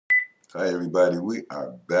Hi everybody, we are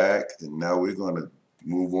back and now we're going to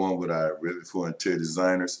move on with our Revit for interior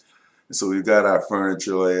designers. And so we've got our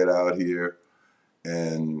furniture laid out here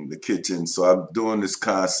and the kitchen. So I'm doing this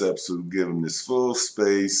concept to give them this full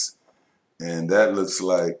space, and that looks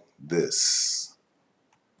like this.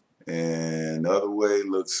 And the other way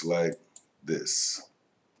looks like this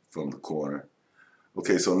from the corner.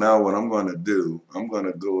 Okay, so now what I'm going to do, I'm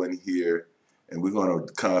going to go in here and we're going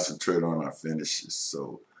to concentrate on our finishes.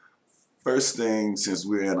 So first thing, since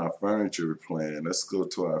we're in our furniture plan, let's go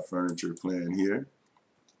to our furniture plan here.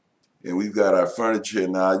 And we've got our furniture here.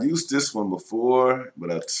 Now, I used this one before,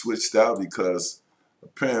 but I switched out because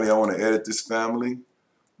apparently I want to edit this family.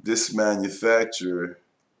 This manufacturer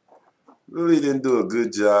really didn't do a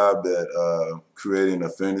good job at creating the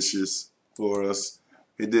finishes for us.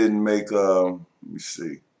 He didn't make, let me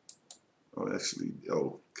see. Oh, actually,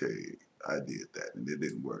 okay, I did that and it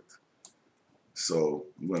didn't work. So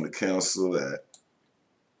I'm going to cancel that.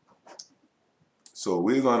 So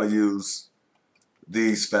we're going to use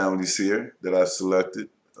these families here that I selected.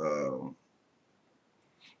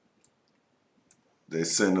 They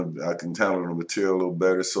send them, I can handle the material a little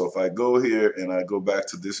better. So if I go here and I go back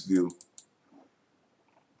to this view,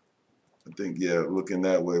 I think, yeah, looking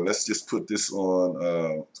that way. Let's just put this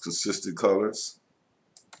on consistent colors.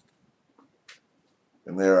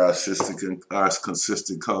 And there are our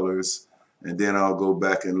consistent colors. And then I'll go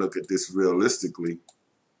back and look at this realistically.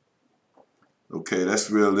 Okay, that's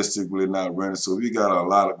realistically not rendered. So we got a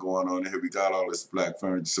lot of going on here. We got all this black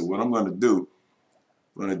furniture. So what I'm going to do,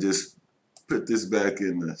 I'm going to just put this back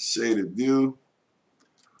in the shaded view.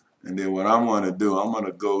 And then what I'm going to do, I'm going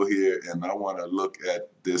to go here and I want to look at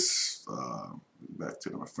this, back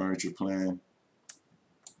to my furniture plan.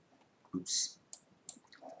 Oops.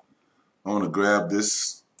 I want to grab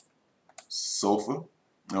this sofa.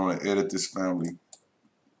 I want to edit this family.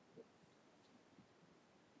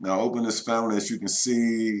 Now open this family. As you can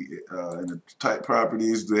see in the type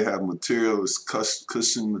properties, they have material, it's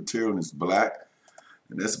cushion material and it's black.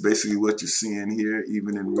 And that's basically what you're seeing here,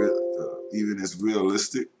 even as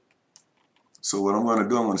realistic. So what I'm going to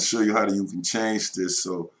do, I'm going to show you how you can change this.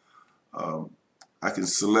 So I can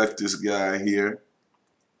select this guy here.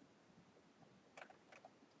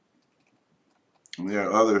 And there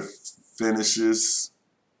are other finishes.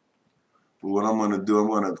 But what I'm going to do, I'm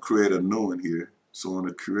going to create a new one here. So I'm going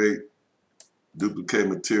to create duplicate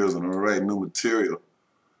materials and I'm going to write new material.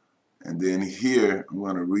 And then here, I'm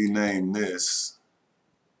going to rename this.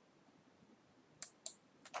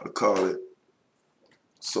 I'll call it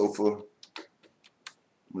sofa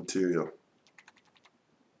material.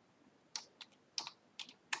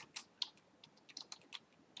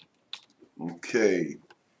 Okay,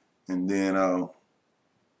 and then I'll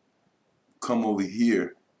come over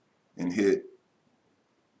here and hit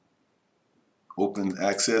open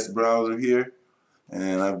access browser here,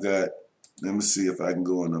 and I've got, let me see if I can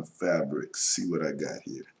go in the fabric, see what I got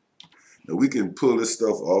here. Now we can pull this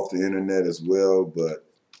stuff off the internet as well, but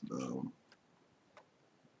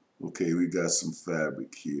okay, we got some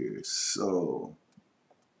fabric here. So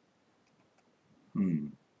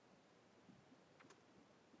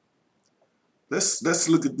let's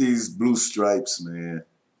look at these blue stripes, man,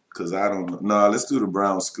 because I don't know. No, let's do the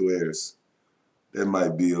brown squares. That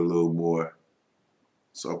might be a little more.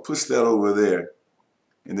 So I'll push that over there.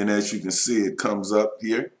 And then as you can see, it comes up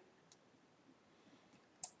here.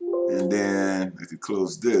 And then I could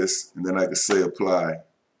close this, and then I could say apply.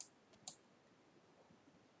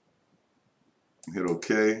 Hit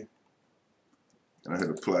OK. And I hit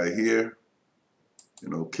apply here.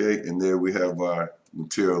 And OK. And there we have our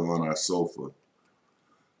material on our sofa.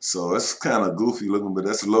 So that's kind of goofy looking, but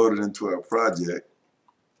that's loaded into our project.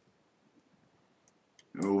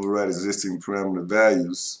 And override existing parameter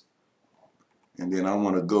values. And then I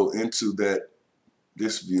want to go into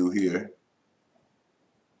this view here.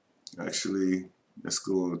 Actually, let's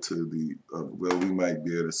go to the, well, we might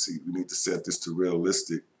be able to see, we need to set this to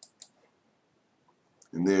realistic.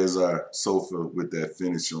 And there's our sofa with that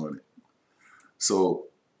finish on it. So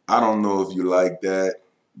I don't know if you like that,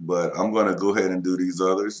 but I'm going to go ahead and do these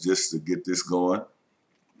others just to get this going.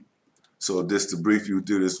 So just to brief you,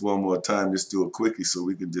 do this one more time, just do a quickie so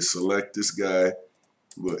we can just select this guy.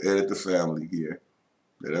 We'll edit the family here.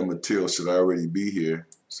 That material should already be here.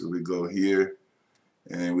 So we go here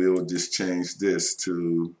and we will just change this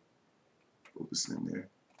to, focus in there.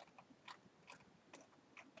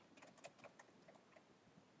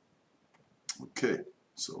 Okay,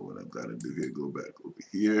 so what I've got to do here, go back over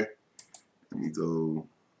here. Let me go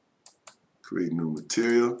create new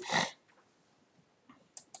material.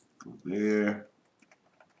 Go there.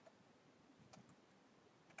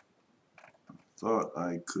 thought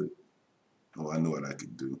I could, oh, I know what I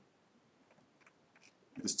could do.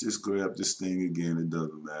 Let's just grab this thing again, it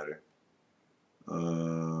doesn't matter.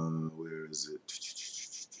 Where is it?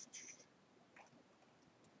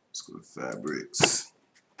 Let's go to fabrics.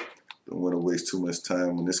 Don't want to waste too much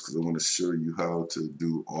time on this because I want to show you how to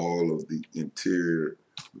do all of the interior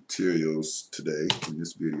materials today in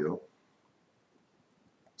this video.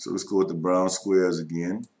 So let's go with the brown squares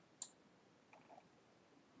again.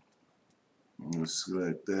 We'll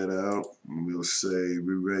select that out and we'll say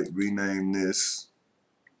rename this.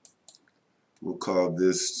 We'll call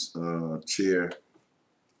this chair.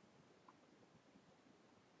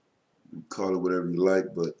 You call it whatever you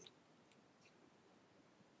like, but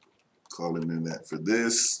call it in that for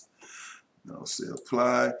this. I'll say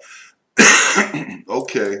apply.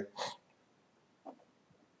 Okay.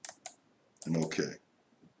 And okay.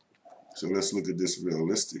 So let's look at this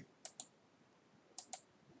realistic.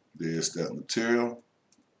 There's that material.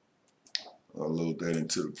 I'll load that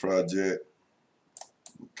into the project.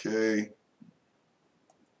 Okay.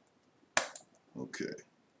 Okay.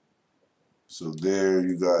 So there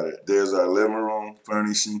you got it. There's our living room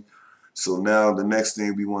furnishing. So now the next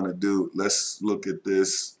thing we want to do, let's look at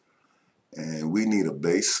this. And we need a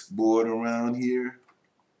baseboard around here,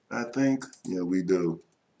 I think. Yeah, we do.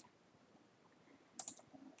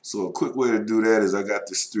 So a quick way to do that is I got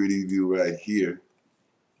this 3D view right here.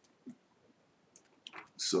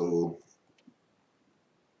 So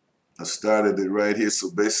I started it right here.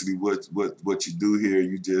 So basically what you do here,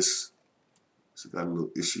 you just, so got a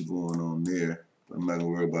little issue going on there. I'm not gonna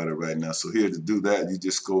worry about it right now. So here to do that, you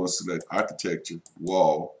just go and select architecture,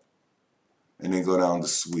 wall, and then go down to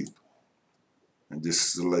sweep. And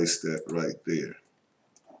just place that right there.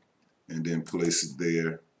 And then place it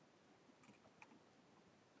there.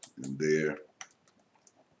 And there.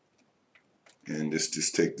 And let's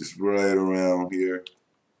just take this right around here.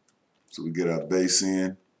 So we get our base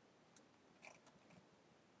in.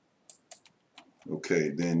 Okay,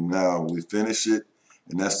 then now we finish it.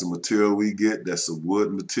 And that's the material we get. That's a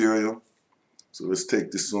wood material. So let's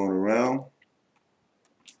take this on around.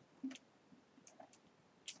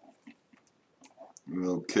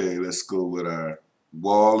 Okay, let's go with our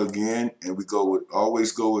wall again. And we go with,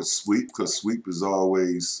 always go with sweep, because sweep is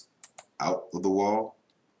always out of the wall.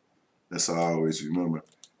 That's how I always remember.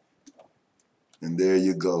 And there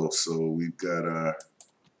you go. So we've got our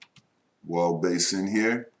wall base in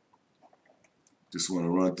here. Just want to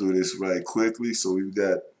run through this right quickly. So we've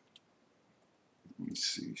got, let me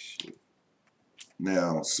see, shit.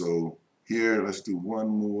 Now, so here, let's do one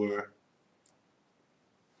more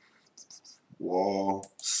wall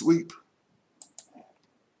sweep.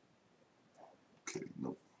 Okay,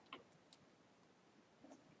 nope.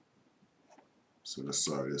 So that's,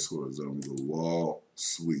 sorry, that's horizontal. We go wall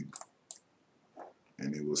sweep.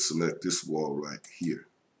 And it will select this wall right here.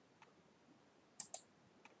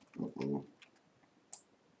 Uh-oh.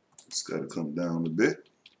 It's got to come down a bit.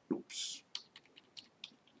 Oops.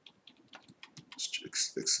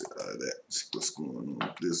 Let's exit out of that. See what's going on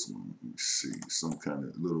with this one. Let me see. Some kind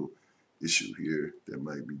of little issue here that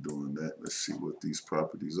might be doing that. Let's see what these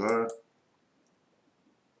properties are.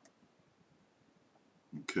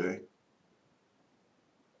 Okay.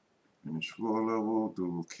 Finish floor level.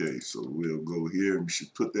 Okay, so we'll go here and we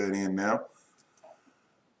should put that in now.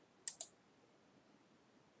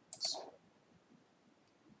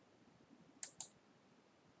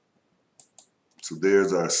 So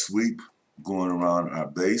there's our sweep going around our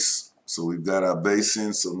base. So we've got our base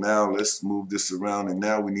in. So now let's move this around, and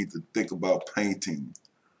now we need to think about painting.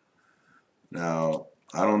 Now,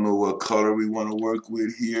 I don't know what color we want to work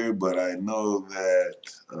with here, but I know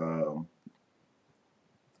that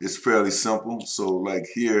it's fairly simple. So like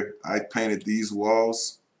here, I painted these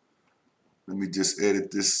walls. Let me just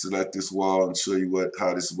edit this, select this wall, and show you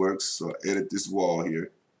how this works. So I edit this wall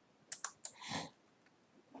here.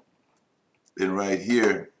 And right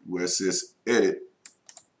here, where it says edit,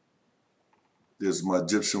 there's my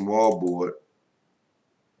gypsum wall board.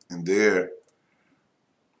 And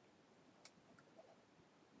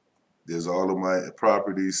there's all of my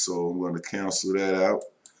properties, so I'm going to cancel that out.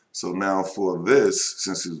 So now for this,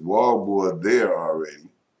 since there's wall board there already,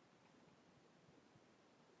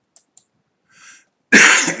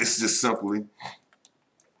 it's just simply,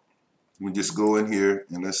 we just go in here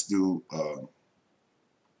and let's do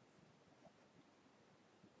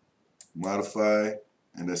modify,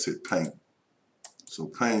 and let's hit paint. So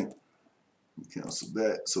paint, we cancel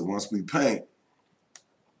that. So once we paint,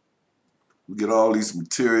 we get all these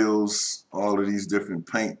materials, all of these different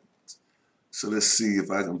paint. So let's see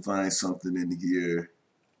if I can find something in here.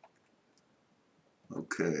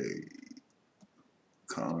 Okay,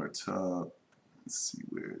 countertop. Let's see,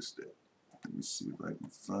 where is that? Let me see if I can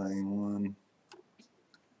find one.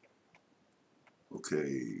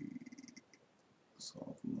 Okay,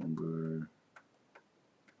 soft number.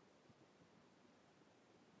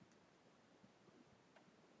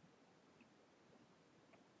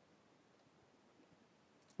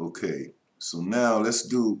 Okay, so now let's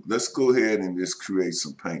go ahead and just create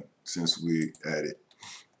some paint since we at it.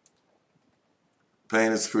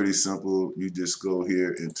 Paint is pretty simple. You just go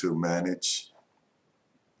here into manage.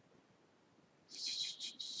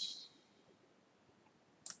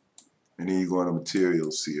 And then you go into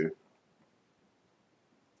materials here.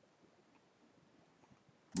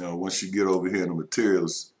 Now once you get over here in the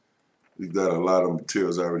materials, we've got a lot of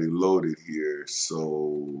materials already loaded here. So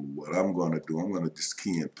what I'm going to do, I'm going to just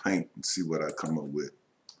key in paint and see what I come up with.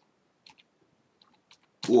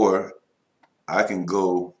 Or I can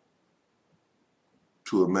go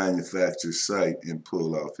to a manufacturer site and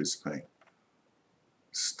pull off his paint.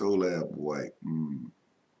 Stolab white,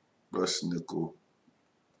 brush nickel.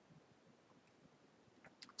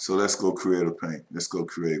 So let's go create a paint. Let's go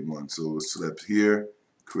create one. So we'll select here,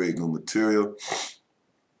 create new material.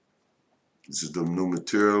 This is the new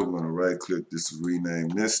material. I'm going to right click this, rename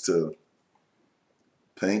this to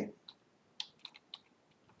paint.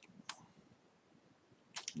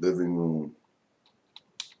 Living room.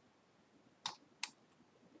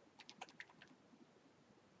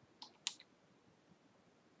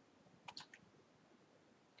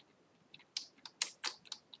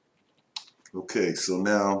 Okay, so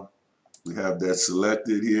now we have that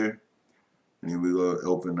selected here. And then we're going to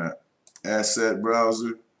open that asset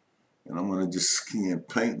browser. And I'm going to just key in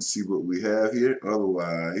paint and see what we have here.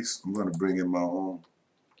 Otherwise, I'm going to bring in my own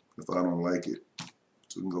if I don't like it.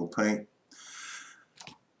 So we can go paint.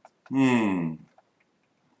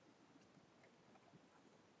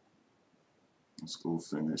 Let's go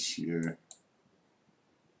finish here.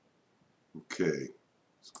 Okay,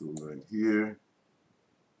 let's go right here.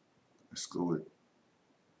 Let's go with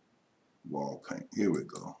wall paint. Here we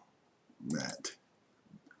go. Matte.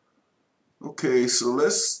 Okay, so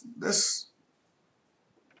let's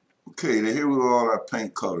okay, here we are, all our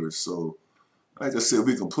paint colors. So like I said,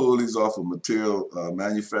 we can pull these off of material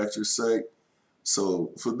manufacturer site.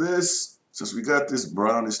 So for this, since we got this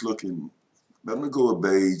brownish looking, let me go with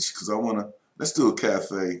beige because I want to, let's do a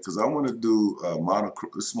cafe because I want to do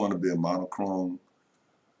monochrome. This want to be a monochrome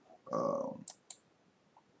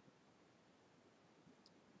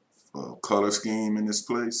color scheme in this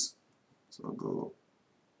place. So I'll go,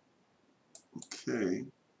 okay.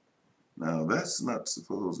 Now that's not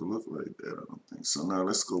supposed to look like that, I don't think. So now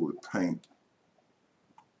let's go with paint.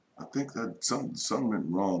 I think that something went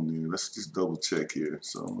wrong there. Let's just double check here.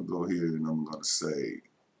 So I'm gonna go here and I'm gonna say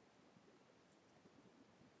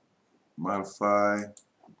modify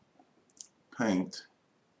paint.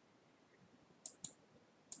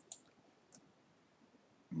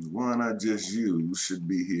 And the one I just used should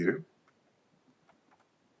be here.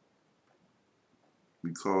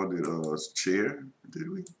 We called it chair, did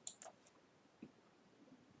we?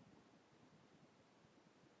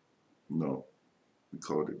 No, we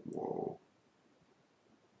called it wall.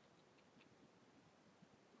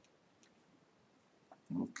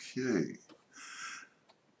 Okay.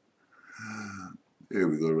 There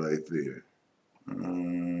we go, right there.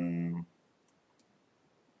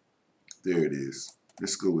 There it is.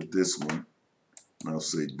 Let's go with this one. And I'll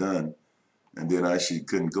say done. And then I actually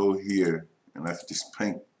can go here and I can just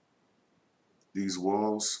paint these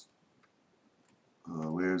walls.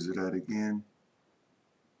 Where is it at again?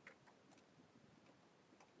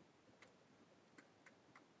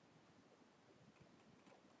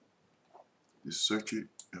 Just search it.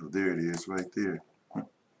 Oh, there it is, right there. And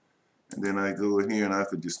then I go in here and I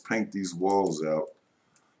could just paint these walls out.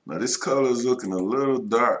 Now this color is looking a little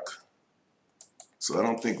dark. So I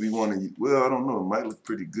don't think we want to, well, I don't know, it might look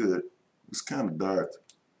pretty good. It's kind of dark.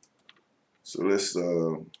 So let's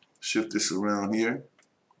shift this around here.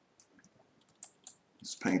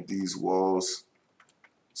 Let's paint these walls.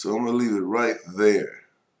 So I'm going to leave it right there.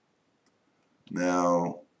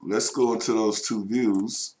 Now, let's go into those two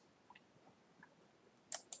views.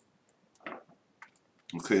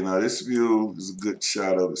 Okay, now this view is a good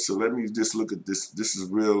shot of it. So let me just look at this. This is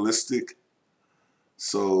realistic.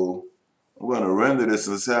 So I'm going to render this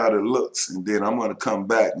and see how it looks. And then I'm going to come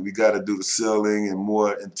back. We got to do the ceiling and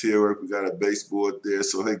more interior work. We got a baseboard there.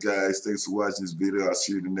 So hey guys, thanks for watching this video. I'll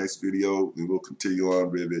see you in the next video. We will continue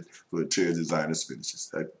on Revit for Interior Designers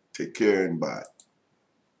finishes. Take care and bye.